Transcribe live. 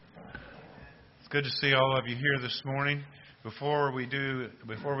Good to see all of you here this morning. Before we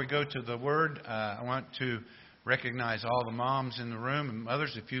go to the Word, I want to recognize all the moms in the room and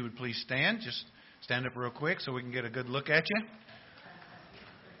mothers. If you would please stand, just stand up real quick so we can get a good look at you.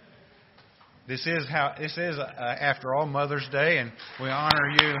 This is after all Mother's Day, and we honor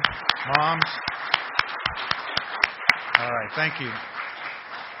you, moms. All right, thank you.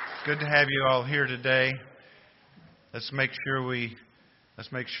 Good to have you all here today. Let's make sure we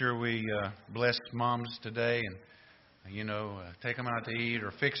bless moms today, and take them out to eat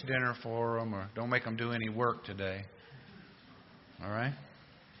or fix dinner for them, or don't make them do any work today. All right.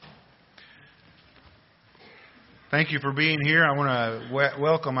 Thank you for being here. I want to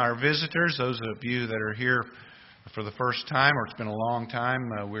welcome our visitors, those of you that are here for the first time, or it's been a long time.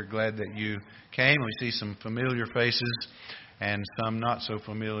 We're glad that you came. We see some familiar faces and some not so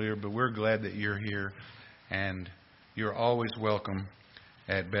familiar, but we're glad that you're here, and you're always welcome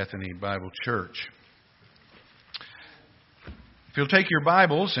at Bethany Bible Church. If you'll take your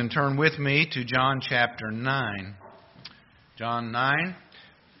Bibles and turn with me to John chapter 9. John 9,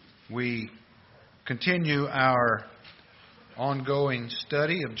 we continue our ongoing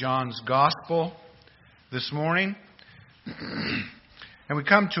study of John's Gospel this morning. And we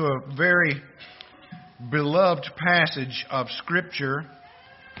come to a very beloved passage of Scripture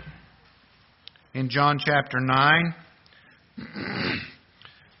in John chapter 9.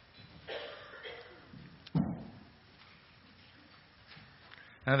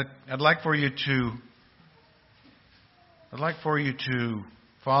 I'd like for you to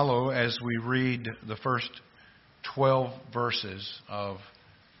follow as we read the first 12 verses of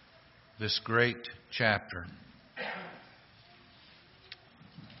this great chapter.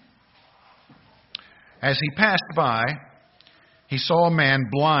 As he passed by, he saw a man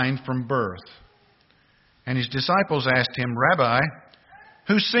blind from birth. And his disciples asked him, "Rabbi,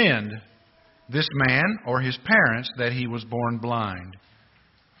 who sinned, this man or his parents, that he was born blind?"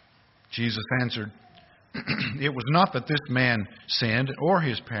 Jesus answered, "It was not that this man sinned or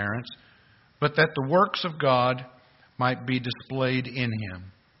his parents, but that the works of God might be displayed in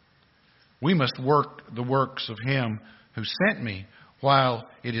him. We must work the works of him who sent me while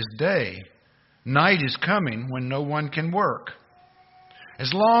it is day. Night is coming when no one can work.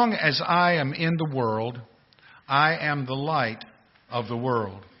 As long as I am in the world, I am the light of the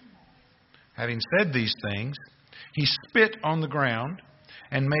world." Having said these things, he spit on the ground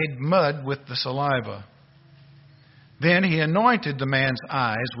and made mud with the saliva. Then he anointed the man's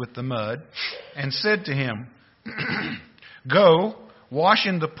eyes with the mud and said to him, "Go, wash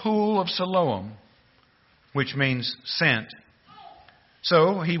in the pool of Siloam," which means sent.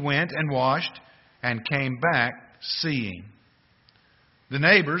 So he went and washed and came back seeing. The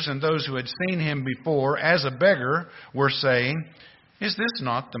neighbors and those who had seen him before as a beggar were saying, "Is this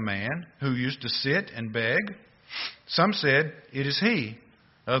not the man who used to sit and beg?" Some said, "It is he."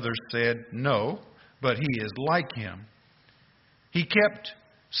 Others said, "No, but he is like him." He kept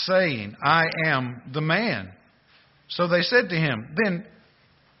saying, "I am the man." So they said to him, "Then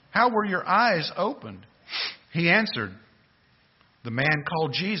how were your eyes opened?" He answered, "The man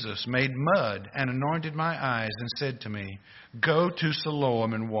called Jesus made mud and anointed my eyes and said to me, 'Go to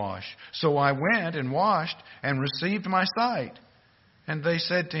Siloam and wash.' So I went and washed and received my sight." And they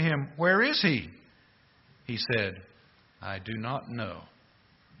said to him, "Where is he?" He said, "I do not know."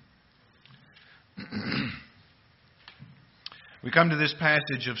 We come to this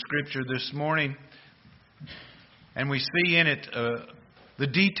passage of Scripture this morning, and we see in it the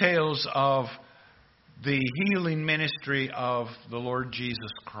details of the healing ministry of the Lord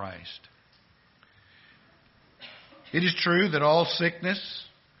Jesus Christ. It is true that all sickness,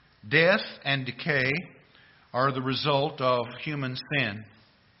 death, and decay are the result of human sin.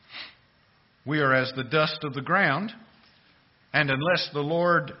 We are as the dust of the ground, and unless the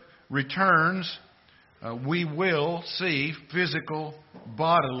Lord returns, we will see physical,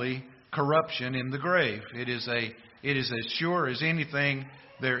 bodily corruption in the grave. It is as sure as anything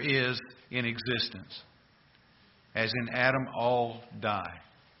there is in existence. As in Adam, all die.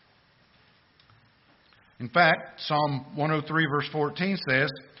 In fact, Psalm 103 verse 14 says,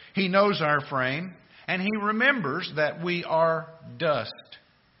 "He knows our frame, and He remembers that we are dust."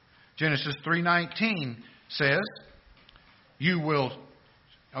 Genesis 3:19 says, "You will,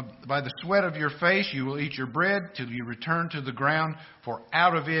 by the sweat of your face, you will eat your bread till you return to the ground, for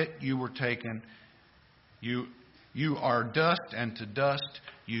out of it you were taken. You are dust, and to dust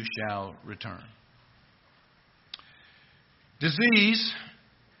you shall return." Disease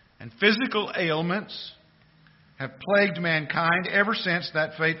and physical ailments have plagued mankind ever since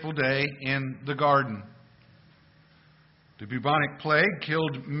that fateful day in the garden. The bubonic plague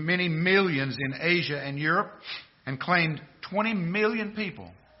killed many millions in Asia and Europe and claimed 20 million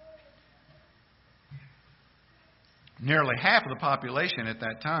people. Nearly half of the population at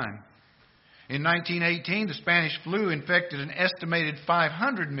that time. In 1918, the Spanish flu infected an estimated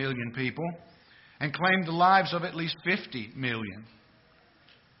 500 million people and claimed the lives of at least 50 million.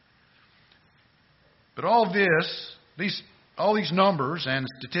 But all these numbers and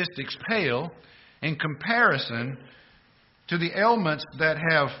statistics pale in comparison to the ailment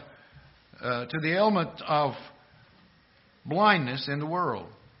of blindness in the world.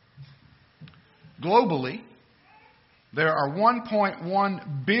 Globally, there are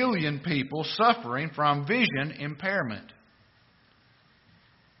 1.1 billion people suffering from vision impairment.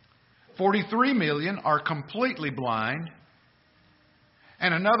 43 million are completely blind,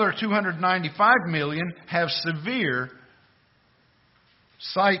 and another 295 million have severe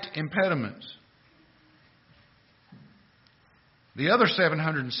sight impediments. The other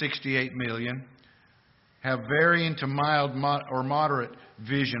 768 million have varying to mild or moderate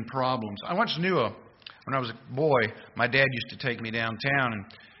vision problems. I once knew when I was a boy, my dad used to take me downtown and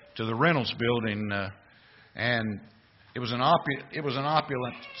to the Reynolds building, and it was an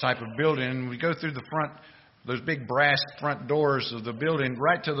opulent type of building. And we go through the front, those big brass front doors of the building.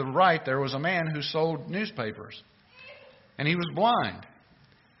 Right to the right, there was a man who sold newspapers, and he was blind.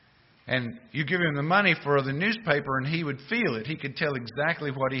 And you give him the money for the newspaper, and he would feel it. He could tell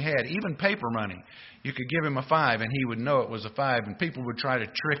exactly what he had, even paper money. You could give him a 5, and he would know it was a 5. And people would try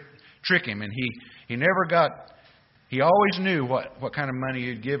to trick him, and he never got. He always knew what kind of money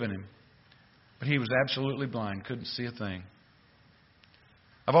you'd given him, but he was absolutely blind, couldn't see a thing.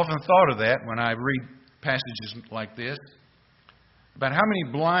 I've often thought of that when I read passages like this, about how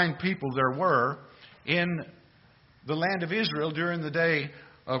many blind people there were in the land of Israel during the day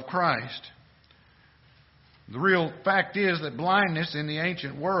of Christ. The real fact is that blindness in the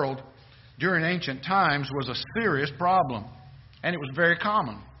ancient world during ancient times was a serious problem, and it was very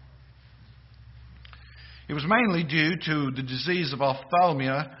common. It was mainly due to the disease of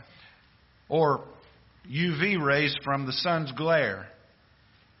ophthalmia, or UV rays from the sun's glare.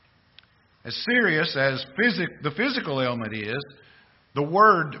 As serious as the physical ailment is, the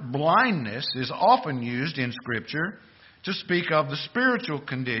word blindness is often used in Scripture to speak of the spiritual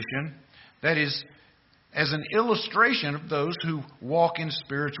condition that is as an illustration of those who walk in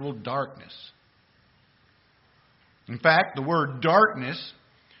spiritual darkness. In fact, the word darkness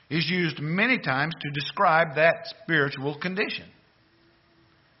is used many times to describe that spiritual condition.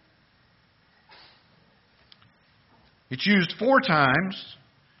 It's used 4 times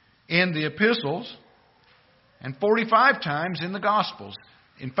in the epistles and 45 times in the Gospels.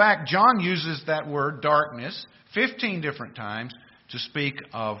 In fact, John uses that word darkness 15 different times to speak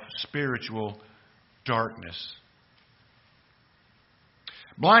of spiritual darkness.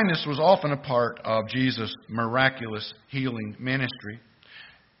 Blindness was often a part of Jesus' miraculous healing ministry.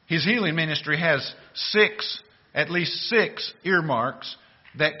 His healing ministry has at least six earmarks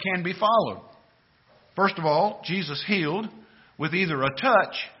that can be followed. First of all, Jesus healed with either a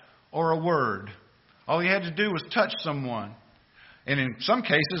touch or a word. All he had to do was touch someone. And in some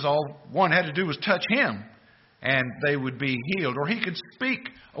cases, all one had to do was touch him, and they would be healed. Or he could speak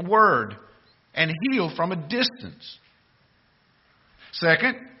a word and heal from a distance.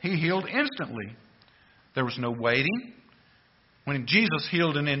 Second, he healed instantly. There was no waiting. When Jesus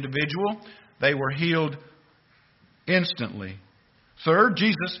healed an individual, they were healed instantly. Third,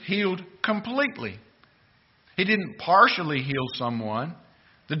 Jesus healed completely. He didn't partially heal someone.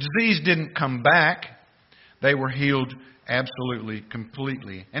 The disease didn't come back. They were healed absolutely,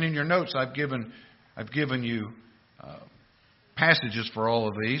 completely. And in your notes, I've given you passages for all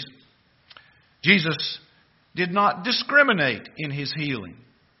of these. Jesus did not discriminate in his healing.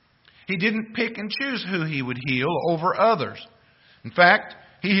 He didn't pick and choose who he would heal over others. In fact,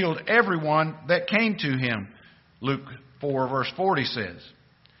 he healed everyone that came to him, Luke 4, verse 40 says.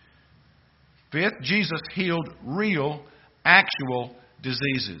 Fifth, Jesus healed real, actual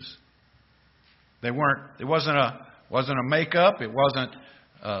diseases. It wasn't a make-up. It wasn't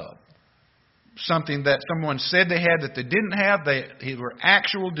something that someone said they had that they didn't have. They were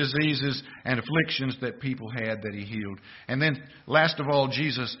actual diseases and afflictions that people had that he healed. And then, last of all,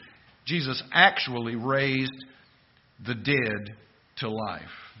 Jesus actually raised the dead to life.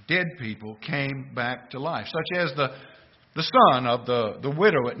 Dead people came back to life, such as the son of the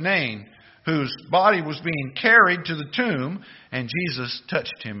widow at Nain, whose body was being carried to the tomb, and Jesus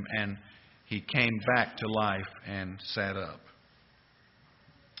touched him, and he came back to life and sat up.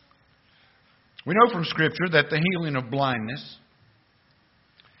 We know from Scripture that the healing of blindness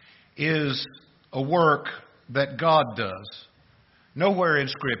is a work that God does. Nowhere in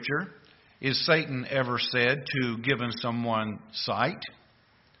Scripture is Satan ever said to give someone sight.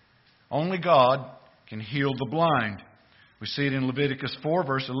 Only God can heal the blind. We see it in Leviticus 4,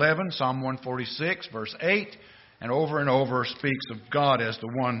 verse 11, Psalm 146, verse 8, and over speaks of God as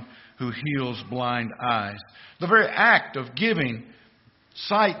the one who heals blind eyes. The very act of giving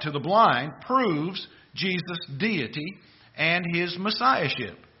sight to the blind proves Jesus' deity and His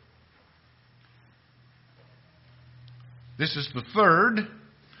messiahship. This is the third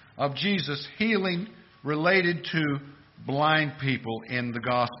of Jesus' healing related to blind people in the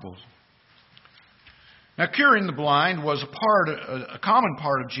Gospels. Now, curing the blind was a common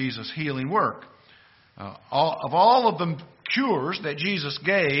part of Jesus' healing work. Of all of the cures that Jesus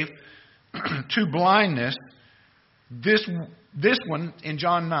gave to blindness, this one in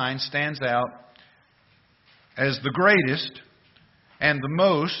John 9 stands out as the greatest and the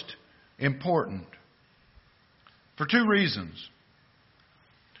most important for two reasons.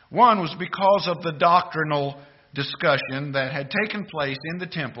 One was because of the doctrinal discussion that had taken place in the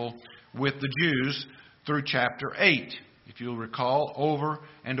temple with the Jews through chapter 8. If you'll recall, over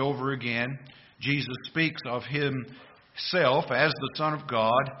and over again, Jesus speaks of Himself as the Son of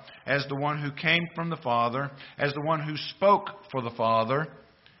God, as the one who came from the Father, as the one who spoke for the Father.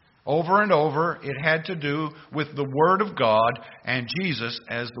 Over and over, it had to do with the Word of God and Jesus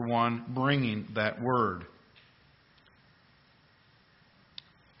as the one bringing that Word.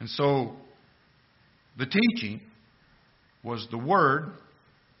 And so, the teaching was the Word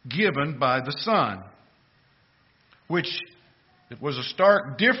given by the Son, which it was a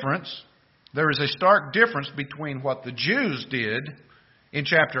stark difference. There is a stark difference between what the Jews did in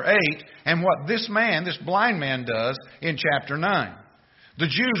chapter 8 and what this blind man, does in chapter 9. The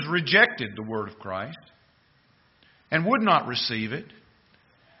Jews rejected the word of Christ and would not receive it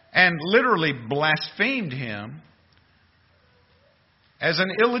and literally blasphemed Him as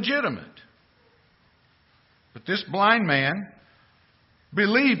an illegitimate. But this blind man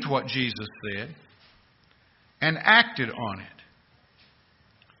believed what Jesus said and acted on it.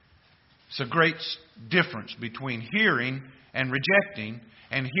 It's a great difference between hearing and rejecting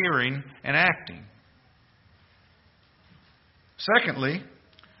and hearing and acting. Secondly,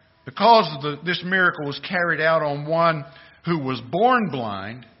 because this miracle was carried out on one who was born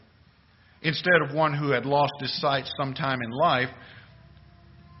blind instead of one who had lost his sight sometime in life,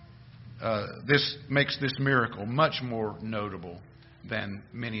 this makes this miracle much more notable than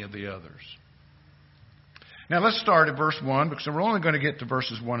many of the others. Now let's start at verse 1, because we're only going to get to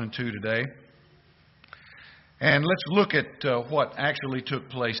verses 1 and 2 today. And let's look at what actually took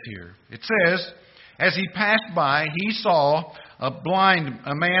place here. It says, as he passed by, he saw a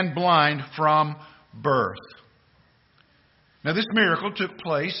man blind from birth. Now this miracle took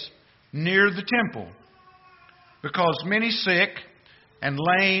place near the temple, because many sick and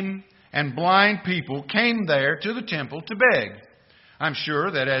lame and blind people came there to the temple to beg. I'm sure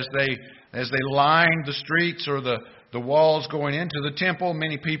that as they lined the streets or the walls going into the temple,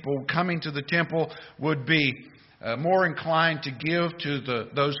 many people coming to the temple would be more inclined to give to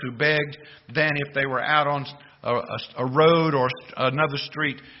those who begged than if they were out on a road or another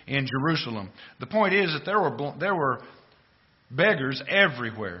street in Jerusalem. The point is that there were beggars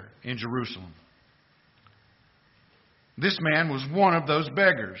everywhere in Jerusalem. This man was one of those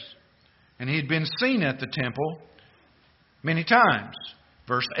beggars, and he had been seen at the temple many times.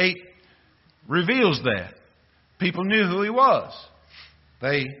 Verse 8 reveals that. People knew who he was.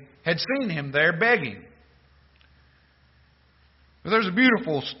 They had seen him there begging. But there's a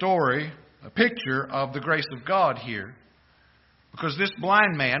beautiful story, a picture of the grace of God here, because this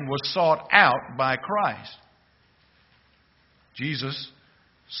blind man was sought out by Christ. Jesus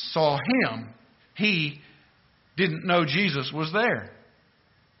saw him. He didn't know Jesus was there.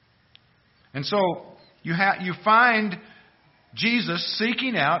 And so you find Jesus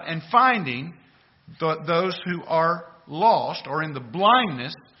seeking out and finding those who are lost or in the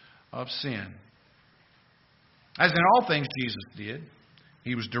blindness of sin. As in all things Jesus did,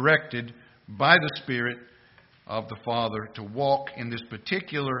 he was directed by the Spirit of the Father to walk in this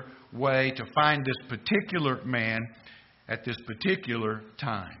particular way, to find this particular man at this particular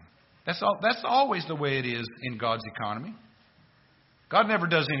time. That's always the way it is in God's economy. God never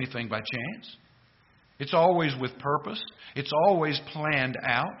does anything by chance. It's always with purpose. It's always planned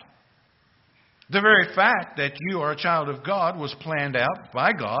out. The very fact that you are a child of God was planned out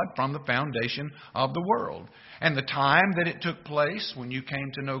by God from the foundation of the world. And the time that it took place when you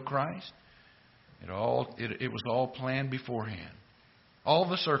came to know Christ, it was all planned beforehand. All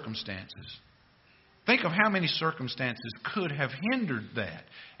the circumstances. Think of how many circumstances could have hindered that.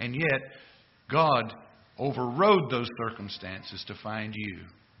 And yet, God overrode those circumstances to find you.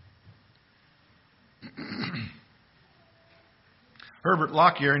 Herbert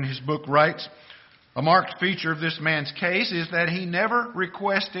Lockyer in his book writes, a marked feature of this man's case is that he never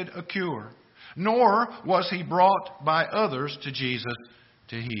requested a cure, nor was he brought by others to Jesus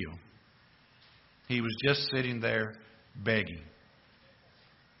to heal. He was just sitting there begging.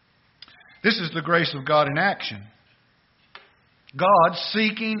 This is the grace of God in action. God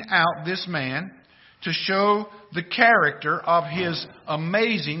seeking out this man to show the character of His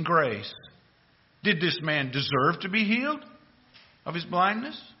amazing grace. Did this man deserve to be healed of his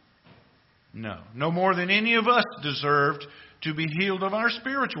blindness? No. No more than any of us deserved to be healed of our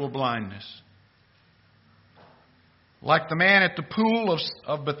spiritual blindness. Like the man at the pool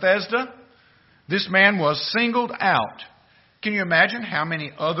of Bethesda, this man was singled out. Can you imagine how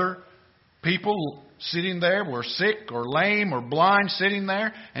many other people sitting there were sick or lame or blind sitting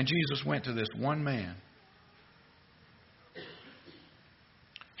there? And Jesus went to this one man.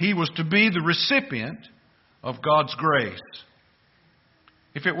 He was to be the recipient of God's grace.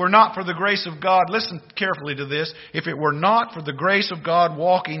 If it were not for the grace of God, listen carefully to this, if it were not for the grace of God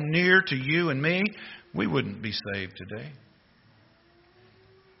walking near to you and me, we wouldn't be saved today.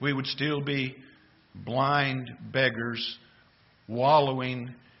 We would still be blind beggars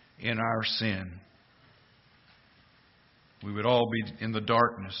wallowing in our sin. We would all be in the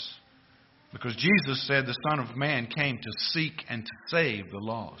darkness. Because Jesus said the Son of Man came to seek and to save the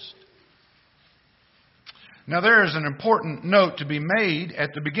lost. Now there is an important note to be made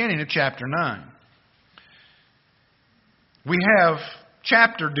at the beginning of chapter 9. We have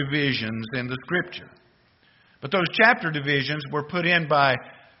chapter divisions in the Scripture. But those chapter divisions were put in by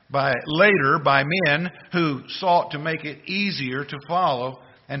men who sought to make it easier to follow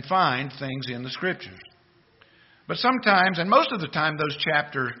and find things in the Scriptures. But sometimes, and most of the time, those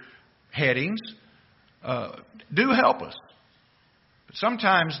chapter headings do help us. But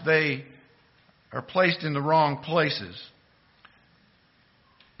sometimes they are placed in the wrong places.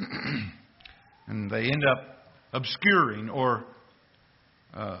 And they end up obscuring or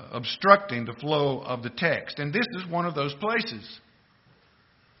obstructing the flow of the text. And this is one of those places.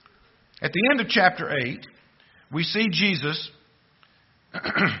 At the end of chapter 8, we see Jesus as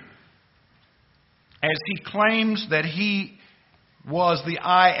He claims that He was the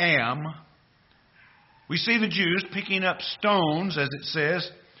I Am. We see the Jews picking up stones, as it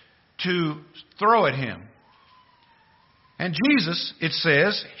says, to throw at Him. And Jesus, it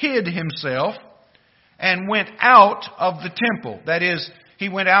says, hid Himself and went out of the temple. That is, He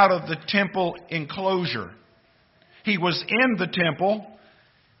went out of the temple enclosure. He was in the temple,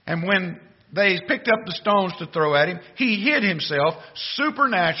 and when they picked up the stones to throw at Him, He hid Himself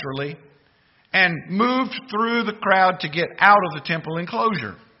supernaturally and moved through the crowd to get out of the temple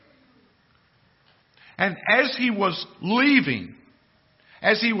enclosure. And as He was leaving,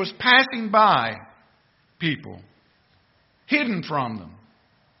 as He was passing by people, hidden from them,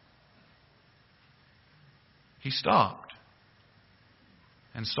 He stopped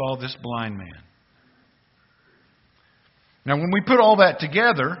and saw this blind man. Now, when we put all that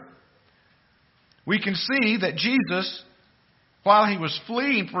together, we can see that Jesus, while He was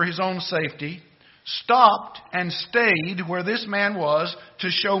fleeing for His own safety, stopped and stayed where this man was to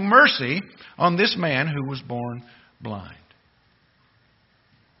show mercy on this man who was born blind.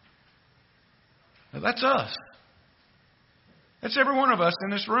 Now, that's us. That's every one of us in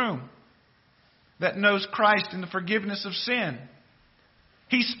this room that knows Christ and the forgiveness of sin.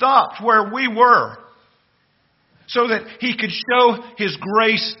 He stopped where we were so that He could show His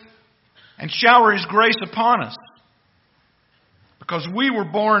grace and shower His grace upon us. Because we were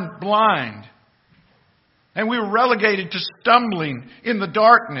born blind. And we were relegated to stumbling in the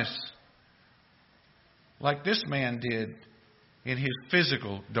darkness. Like this man did in his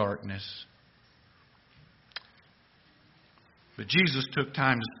physical darkness. But Jesus took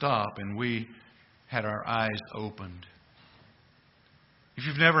time to stop, and we had our eyes opened. If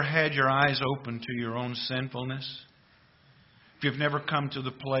you've never had your eyes opened to your own sinfulness, if you've never come to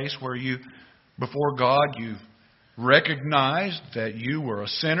the place where you, before God, you've recognized that you were a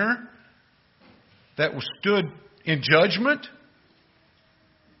sinner that stood in judgment,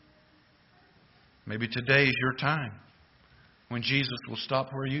 maybe today is your time when Jesus will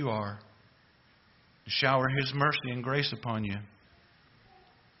stop where you are to shower His mercy and grace upon you.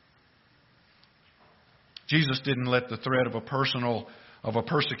 Jesus didn't let the threat of a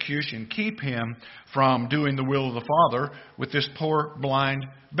persecution keep Him from doing the will of the Father with this poor blind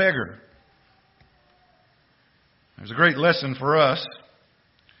beggar. There's a great lesson for us.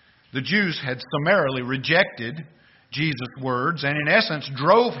 The Jews had summarily rejected Jesus' words and in essence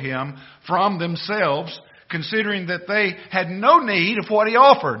drove Him from themselves considering that they had no need of what He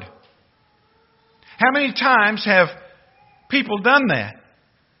offered. How many times have people done that?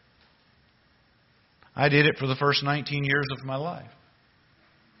 I did it for the first 19 years of my life.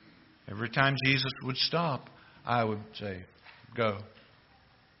 Every time Jesus would stop, I would say, "Go.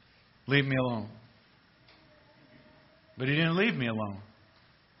 Leave me alone." But He didn't leave me alone.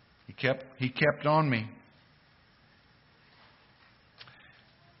 He kept on me.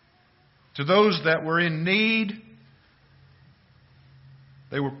 To those that were in need,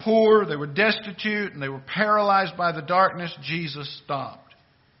 they were poor, they were destitute, and they were paralyzed by the darkness, Jesus stopped.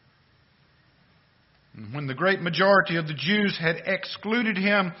 And when the great majority of the Jews had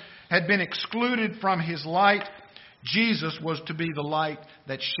been excluded from His light, Jesus was to be the light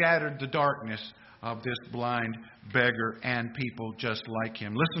that shattered the darkness of this blind beggar and people just like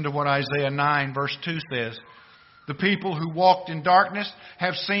him. Listen to what Isaiah 9 verse 2 says. The people who walked in darkness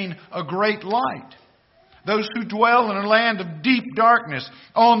have seen a great light. Those who dwell in a land of deep darkness,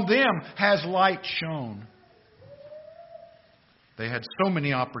 on them has light shone. They had so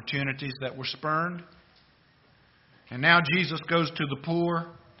many opportunities that were spurned. And now Jesus goes to the poor,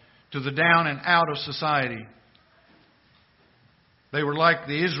 to the down and out of society. They were like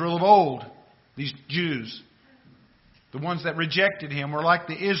the Israel of old, these Jews. The ones that rejected Him were like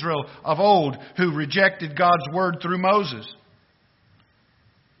the Israel of old who rejected God's Word through Moses.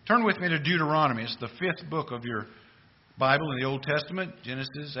 Turn with me to Deuteronomy. It's the 5th book of your Bible in the Old Testament.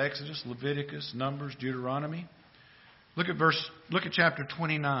 Genesis, Exodus, Leviticus, Numbers, Deuteronomy. Look at chapter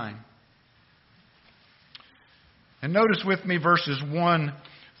 29. And notice with me verses 1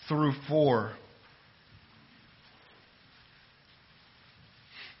 through 4.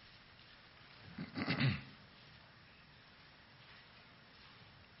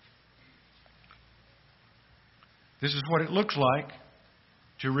 This is what it looks like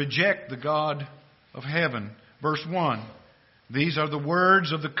to reject the God of heaven. Verse 1. These are the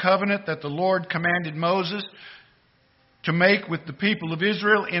words of the covenant that the Lord commanded Moses to make with the people of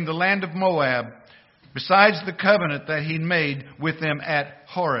Israel in the land of Moab, besides the covenant that He made with them at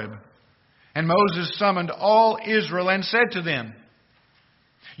Horeb. And Moses summoned all Israel and said to them,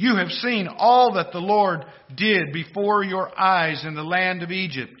 "You have seen all that the Lord did before your eyes in the land of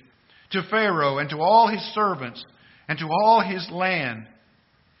Egypt, to Pharaoh and to all his servants, and to all his land,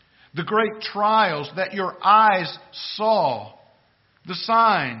 the great trials that your eyes saw, the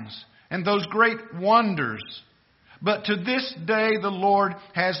signs and those great wonders. But to this day the Lord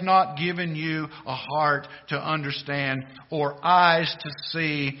has not given you a heart to understand, or eyes to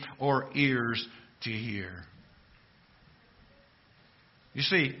see, or ears to hear." You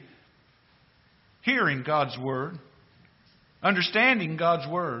see, hearing God's Word, understanding God's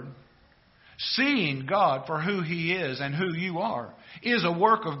Word, seeing God for who He is and who you are, is a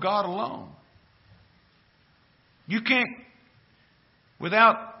work of God alone. You can't,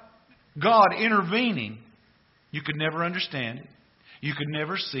 without God intervening, you could never understand it, you could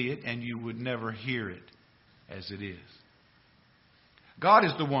never see it, and you would never hear it as it is. God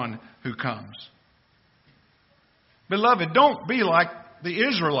is the one who comes. Beloved, don't be like the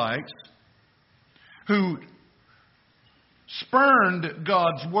Israelites who spurned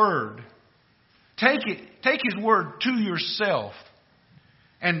God's Word. Take His Word to yourself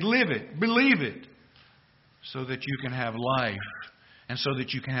and live it, believe it, so that you can have life and so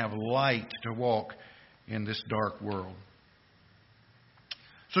that you can have light to walk in this dark world.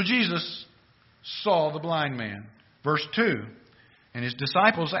 So Jesus saw the blind man. Verse 2, and His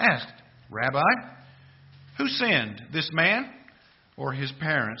disciples asked, "Rabbi, who sinned, this man or his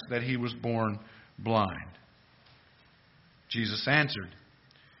parents, that he was born blind?" Jesus answered,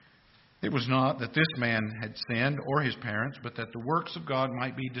 "It was not that this man had sinned or his parents, but that the works of God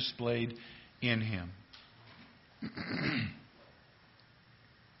might be displayed in him."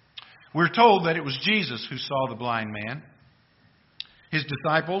 We're told that it was Jesus who saw the blind man. His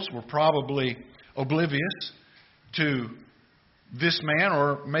disciples were probably oblivious to this man,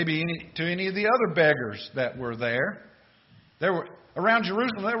 or maybe to any of the other beggars that were there. Around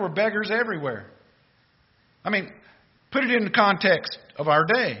Jerusalem, there were beggars everywhere. I mean, put it in the context of our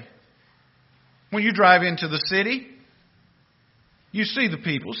day. When you drive into the city, you see the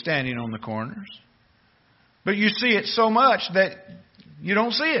people standing on the corners. But you see it so much that you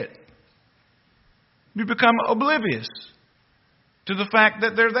don't see it. You become oblivious to the fact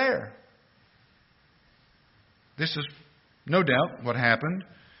that they're there. This is no doubt what happened,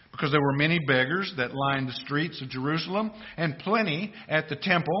 because there were many beggars that lined the streets of Jerusalem and plenty at the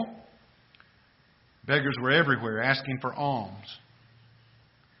temple. Beggars were everywhere asking for alms.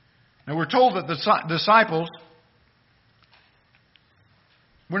 And we're told that the disciples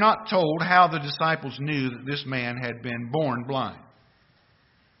We're not told how the disciples knew that this man had been born blind.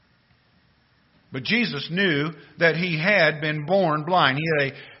 But Jesus knew that he had been born blind. He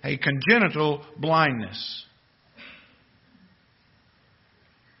had a congenital blindness.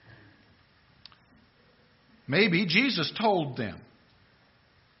 Maybe Jesus told them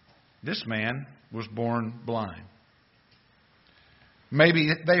this man was born blind. Maybe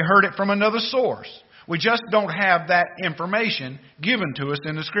they heard it from another source. We just don't have that information given to us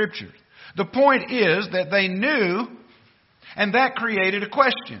in the Scriptures. The point is that they knew, and that created a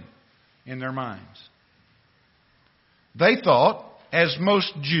question in their minds. They thought, as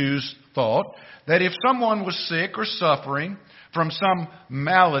most Jews thought, that if someone was sick or suffering from some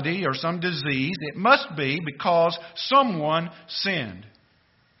malady or some disease, it must be because someone sinned.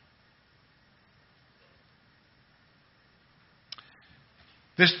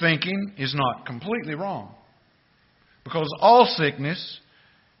 This thinking is not completely wrong, because all sickness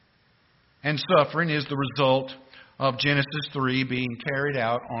and suffering is the result of Genesis 3 being carried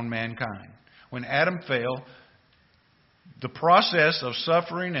out on mankind. When Adam fell, the process of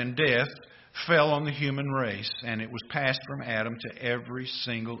suffering and death fell on the human race, and it was passed from Adam to every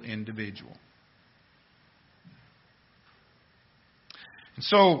single individual. And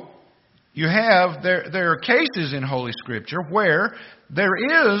so you have, there are cases in Holy Scripture where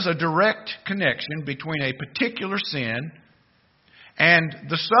there is a direct connection between a particular sin and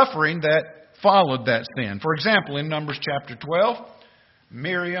the suffering that followed that sin. For example, in Numbers chapter 12,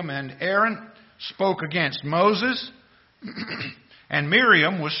 Miriam and Aaron spoke against Moses, and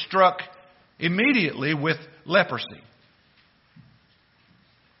Miriam was struck immediately with leprosy.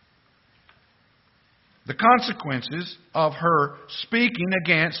 The consequences of her speaking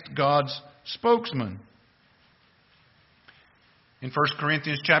against God's spokesman. In 1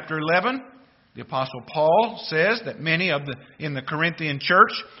 Corinthians chapter 11, the Apostle Paul says that many in the Corinthian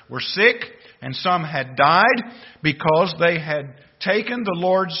church were sick, and some had died because they had taken the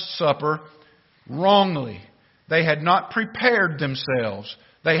Lord's Supper wrongly. They had not prepared themselves.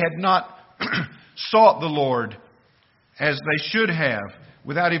 They had not sought the Lord as they should have,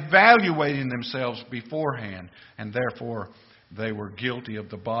 without evaluating themselves beforehand. And therefore, they were guilty of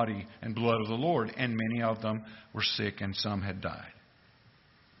the body and blood of the Lord. And many of them were sick, and some had died.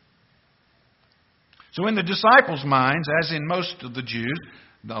 So in the disciples' minds, as in most of the Jews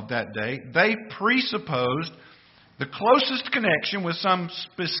of that day, they presupposed the closest connection with some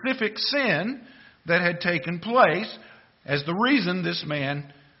specific sin that had taken place as the reason this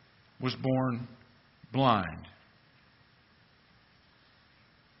man was born blind.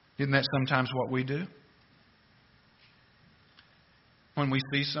 Isn't that sometimes what we do? When we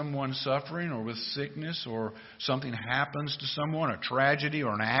see someone suffering or with sickness, or something happens to someone, a tragedy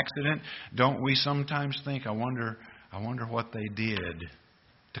or an accident, don't we sometimes think, I wonder what they did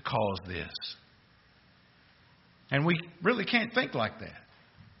to cause this? And we really can't think like that,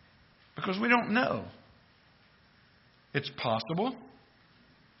 because we don't know. It's possible.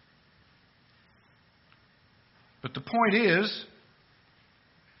 But the point is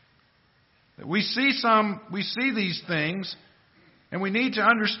that we see these things, and we need to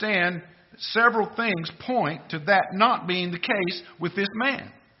understand several things point to that not being the case with this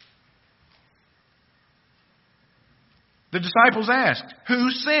man. The disciples asked, who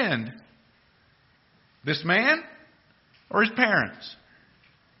sinned? This man or his parents?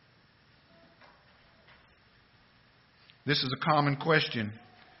 This is a common question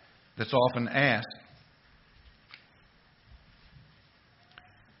that's often asked.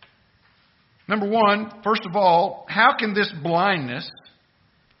 Number one, first of all, how can this blindness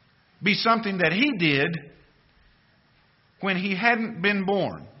be something that he did when he hadn't been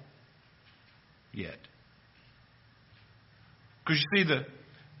born yet? Because you see,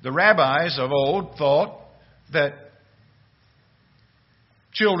 the rabbis of old thought that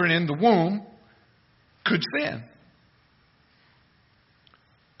children in the womb could sin.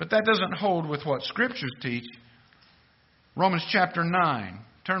 But that doesn't hold with what Scriptures teach. Romans chapter 9.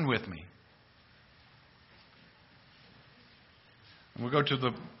 Turn with me. And we'll go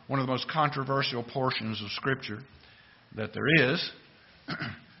to one of the most controversial portions of Scripture that there is.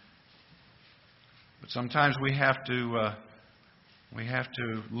 But sometimes we have to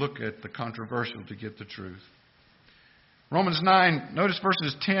look at the controversial to get the truth. Romans 9, notice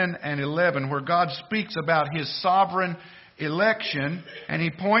verses 10 and 11, where God speaks about His sovereign election, and He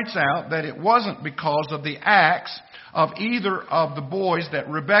points out that it wasn't because of the acts of either of the boys that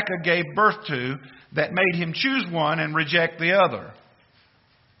Rebekah gave birth to that made Him choose one and reject the other.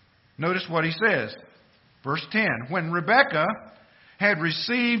 Notice what He says. Verse 10, when Rebekah had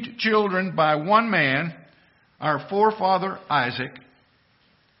received children by one man, our forefather Isaac,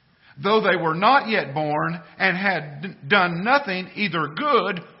 though they were not yet born and had done nothing either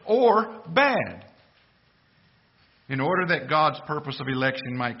good or bad, in order that God's purpose of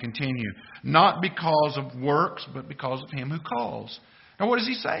election might continue, not because of works, but because of Him who calls. Now, what is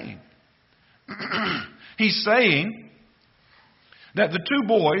he saying? He's saying that the two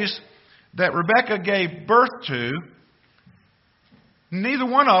boys that Rebekah gave birth to, neither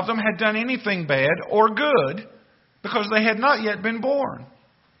one of them had done anything bad or good because they had not yet been born.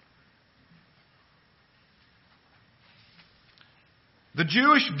 The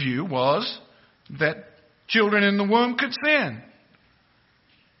Jewish view was that children in the womb could sin.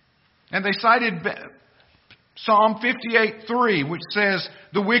 And they cited Psalm 58:3, which says,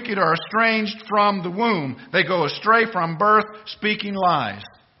 "The wicked are estranged from the womb. They go astray from birth, speaking lies."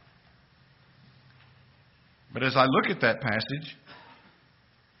 But as I look at that passage,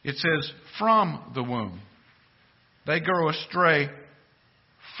 it says, "from the womb." They go astray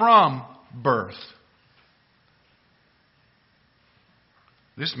from birth.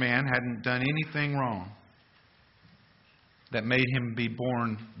 This man hadn't done anything wrong that made him be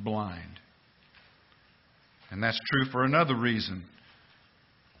born blind. And that's true for another reason.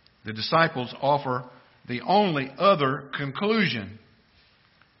 The disciples offer the only other conclusion.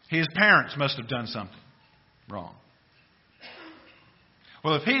 His parents must have done something wrong.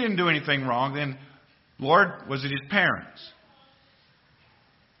 Well, if he didn't do anything wrong, then, Lord, was it his parents?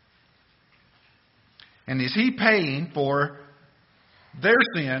 And is he paying for their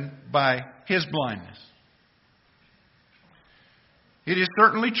sin by his blindness? It is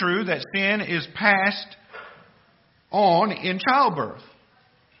certainly true that sin is passed on in childbirth.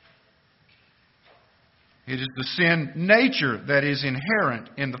 It is the sin nature that is inherent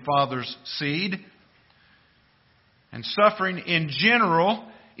in the father's seed. And suffering in general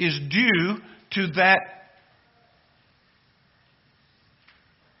is due to that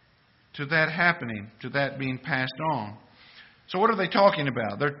happening, to that being passed on. So what are they talking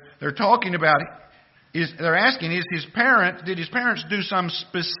about? They're talking about, they're asking, did his parents do some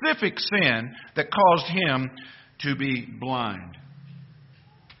specific sin that caused him to be blind?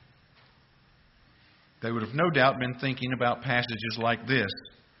 They would have no doubt been thinking about passages like this.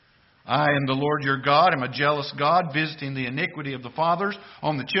 "I am the Lord your God, am a jealous God, visiting the iniquity of the fathers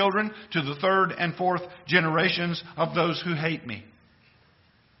on the children to the third and fourth generations of those who hate me.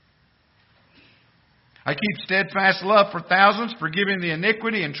 I keep steadfast love for thousands, forgiving the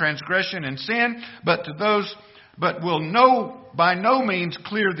iniquity and transgression and sin, but will by no means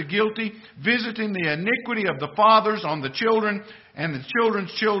clear the guilty, visiting the iniquity of the fathers on the children and the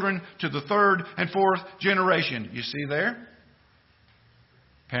children's children to the third and fourth generation." You see there?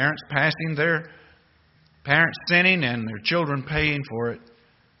 Parents sinning and their children paying for it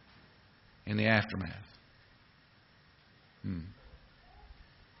in the aftermath.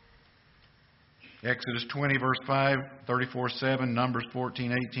 Exodus 20, verse 5, 34:7, Numbers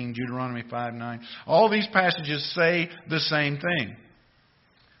 14:18, Deuteronomy 5:9. All these passages say the same thing.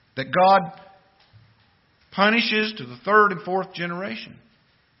 That God punishes to the third and fourth generation.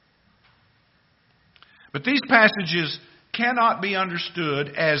 But these passages cannot be understood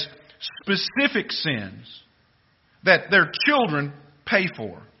as specific sins that their children pay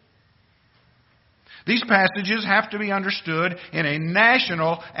for. These passages have to be understood in a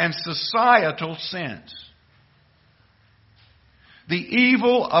national and societal sense. The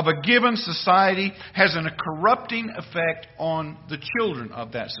evil of a given society has a corrupting effect on the children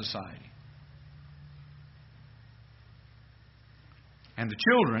of that society. And the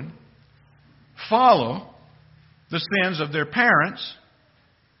children follow the sins of their parents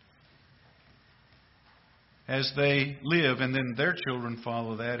as they live, and then their children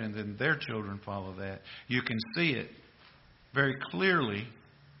follow that, and then their children follow that. You can see it very clearly.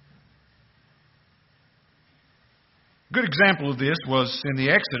 A good example of this was in the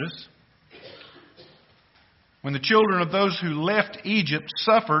Exodus, when the children of those who left Egypt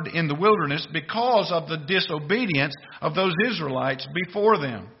suffered in the wilderness because of the disobedience of those Israelites before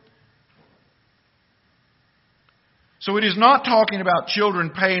them. So it is not talking about children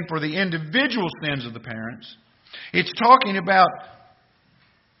paying for the individual sins of the parents. It's talking about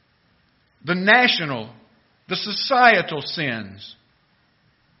the national, the societal sins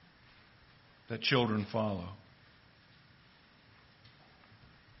that children follow.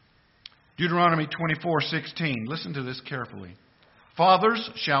 Deuteronomy 24:16. Listen to this carefully. "Fathers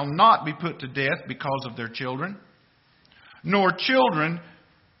shall not be put to death because of their children, nor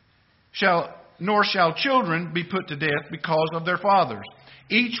shall children be put to death because of their fathers.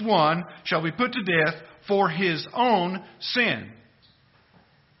 Each one shall be put to death for his own sin."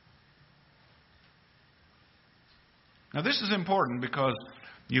 Now this is important because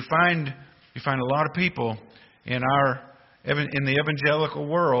You find a lot of people in the evangelical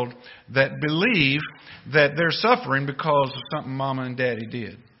world that believe that they're suffering because of something Mama and Daddy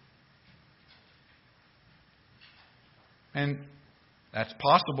did. And that's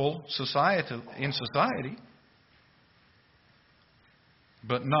possible in society,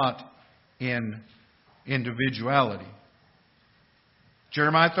 but not in individuality.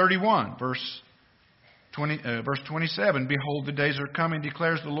 Jeremiah 31, verse 27, Behold, the days are coming,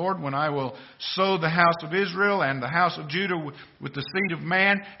 declares the Lord, when I will sow the house of Israel and the house of Judah with the seed of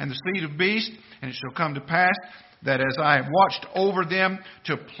man and the seed of beast. And it shall come to pass that as I have watched over them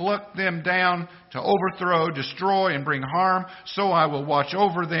to pluck them down, to overthrow, destroy, and bring harm, so I will watch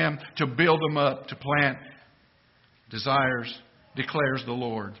over them to build them up, to plant desires, declares the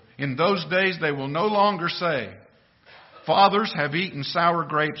Lord. In those days they will no longer say, Fathers have eaten sour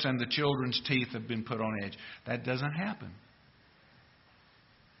grapes and the children's teeth have been put on edge. That doesn't happen.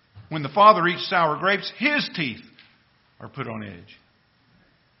 When the father eats sour grapes, his teeth are put on edge.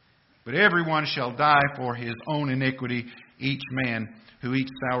 But everyone shall die for his own iniquity. Each man who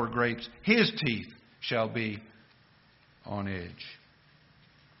eats sour grapes, his teeth shall be on edge.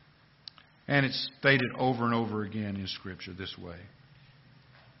 And it's stated over and over again in Scripture this way.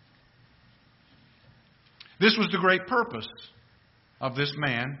 This was the great purpose of this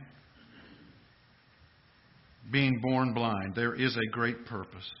man being born blind. There is a great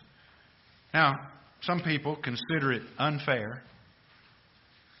purpose. Now, some people consider it unfair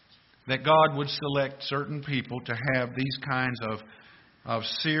that God would select certain people to have these kinds of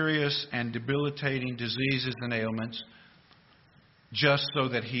serious and debilitating diseases and ailments just so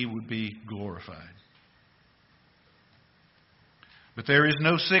that He would be glorified. But there is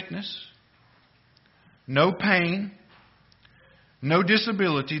no sickness, no pain, no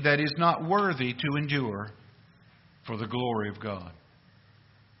disability that is not worthy to endure for the glory of God.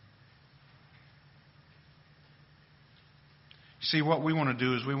 See, what we want to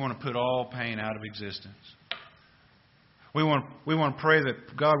do is we want to put all pain out of existence. We want to pray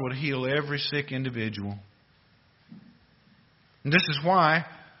that God would heal every sick individual. And this is why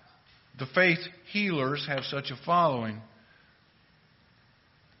the faith healers have such a following.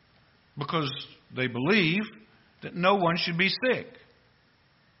 Because they believe that no one should be sick.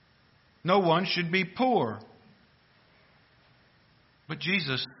 No one should be poor. But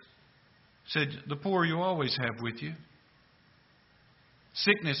Jesus said, the poor you always have with you.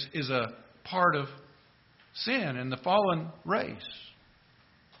 Sickness is a part of sin and the fallen race.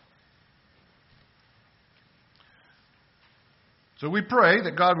 So we pray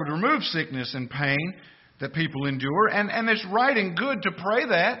that God would remove sickness and pain that people endure. And it's right and good to pray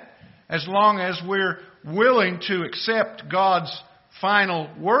that, as long as we're willing to accept God's final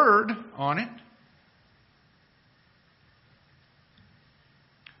word on it.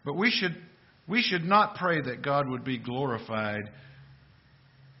 But we should not pray that God would be glorified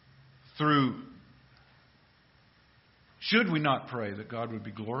through... Should we not pray that God would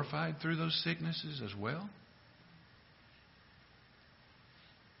be glorified through those sicknesses as well?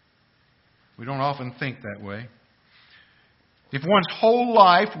 We don't often think that way. If one's whole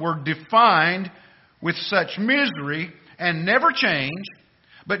life were defined with such misery and never changed,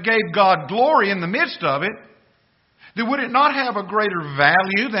 but gave God glory in the midst of it, then would it not have a greater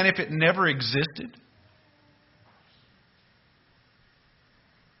value than if it never existed?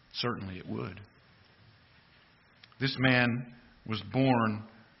 Certainly it would. This man was born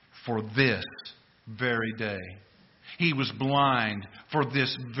for this very day. He was blind for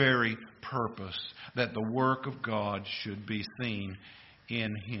this very purpose, that the work of God should be seen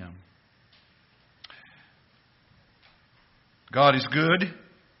in him. God is good,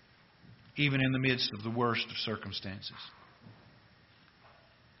 even in the midst of the worst of circumstances.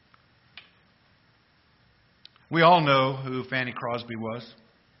 We all know who Fanny Crosby was.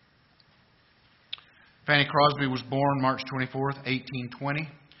 Fanny Crosby was born March 24th, 1820.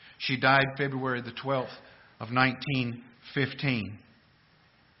 She died February the 12th of 1915.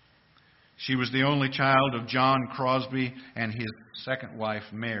 She was the only child of John Crosby and his second wife,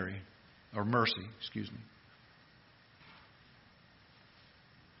 Mercy.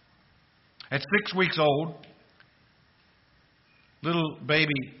 At 6 weeks old, little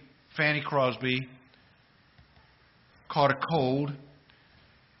baby Fanny Crosby caught a cold,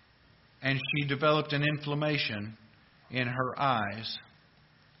 and she developed an inflammation in her eyes.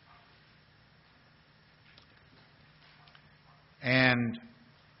 And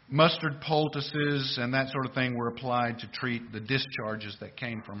mustard poultices and that sort of thing were applied to treat the discharges that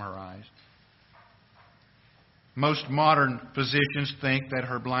came from her eyes. Most modern physicians think that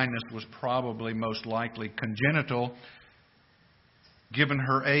her blindness was probably most likely congenital, given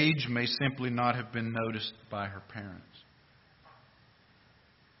her age, may simply not have been noticed by her parents.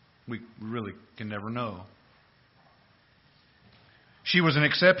 We really can never know. She was an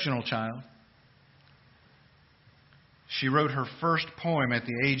exceptional child. She wrote her first poem at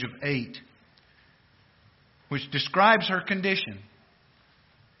the age of 8, which describes her condition.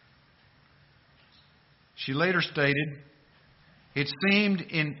 She later stated, It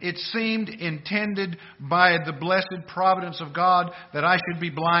seemed intended by the blessed providence of God that I should be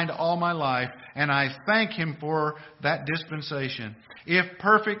blind all my life, and I thank Him for that dispensation. If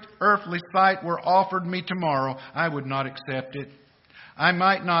perfect earthly sight were offered me tomorrow, I would not accept it. I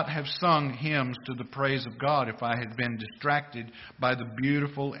might not have sung hymns to the praise of God if I had been distracted by the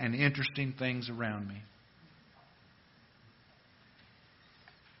beautiful and interesting things around me.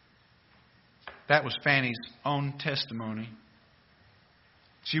 That was Fanny's own testimony.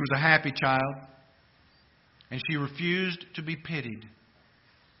 She was a happy child, and she refused to be pitied.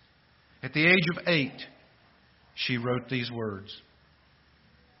 At the age of 8, she wrote these words.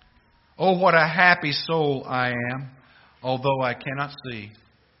 Oh, what a happy soul I am, although I cannot see.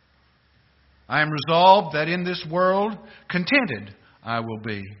 I am resolved that in this world contented I will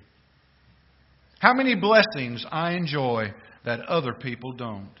be. How many blessings I enjoy that other people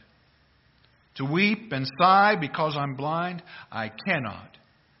don't. To weep and sigh because I'm blind, I cannot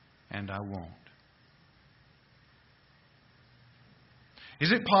and I won't.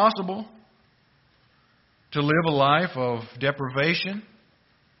 Is it possible to live a life of deprivation,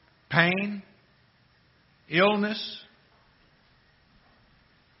 pain, illness,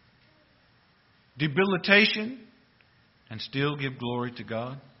 debilitation, and still give glory to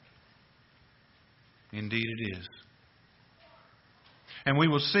God? Indeed it is. And we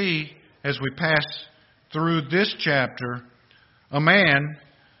will see as we pass through this chapter a man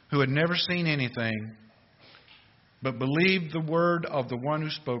who had never seen anything but believed the word of the one who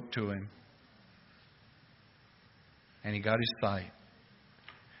spoke to him. And he got his sight.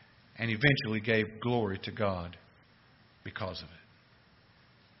 And eventually gave glory to God because of it.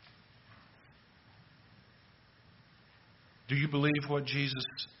 Do you believe what Jesus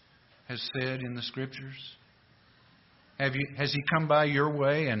has said in the Scriptures? Has He come by your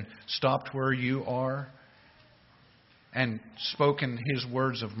way and stopped where you are and spoken His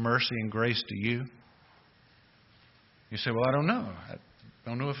words of mercy and grace to you? You say, well, I don't know. I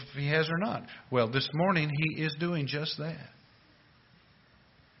don't know if He has or not. Well, this morning He is doing just that.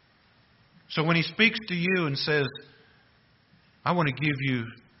 So when He speaks to you and says, I want to give you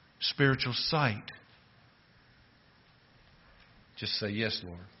spiritual sight, just say, yes,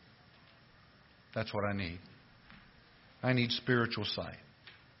 Lord. That's what I need. I need spiritual sight.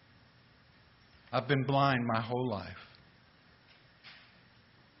 I've been blind my whole life.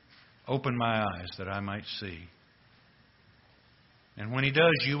 Open my eyes that I might see. And when He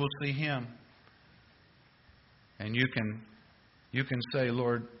does, you will see Him. And you can say,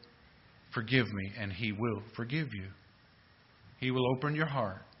 Lord, forgive me, and He will forgive you. He will open your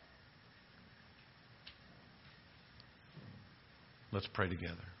heart. Let's pray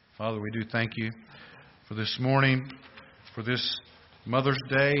together. Father, we do thank You for this morning, for this Mother's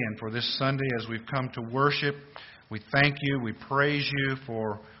Day, and for this Sunday as we've come to worship. We thank You. We praise You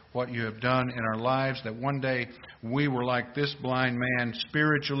for what You have done in our lives, that one day we were like this blind man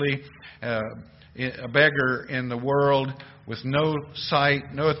spiritually, a beggar in the world with no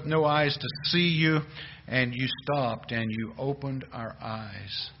sight, no eyes to see You, and You stopped and You opened our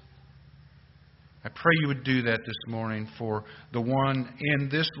eyes. I pray You would do that this morning for the one in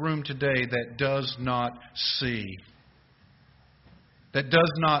this room today that does not see, that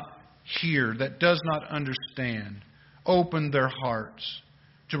does not hear, that does not understand. Open their hearts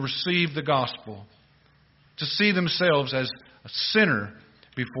to receive the gospel, to see themselves as a sinner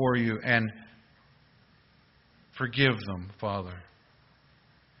before You, and forgive them, Father.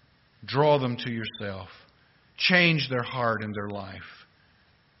 Draw them to Yourself. Change their heart and their life.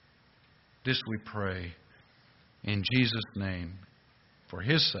 This we pray in Jesus' name, for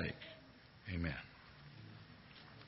His sake. Amen.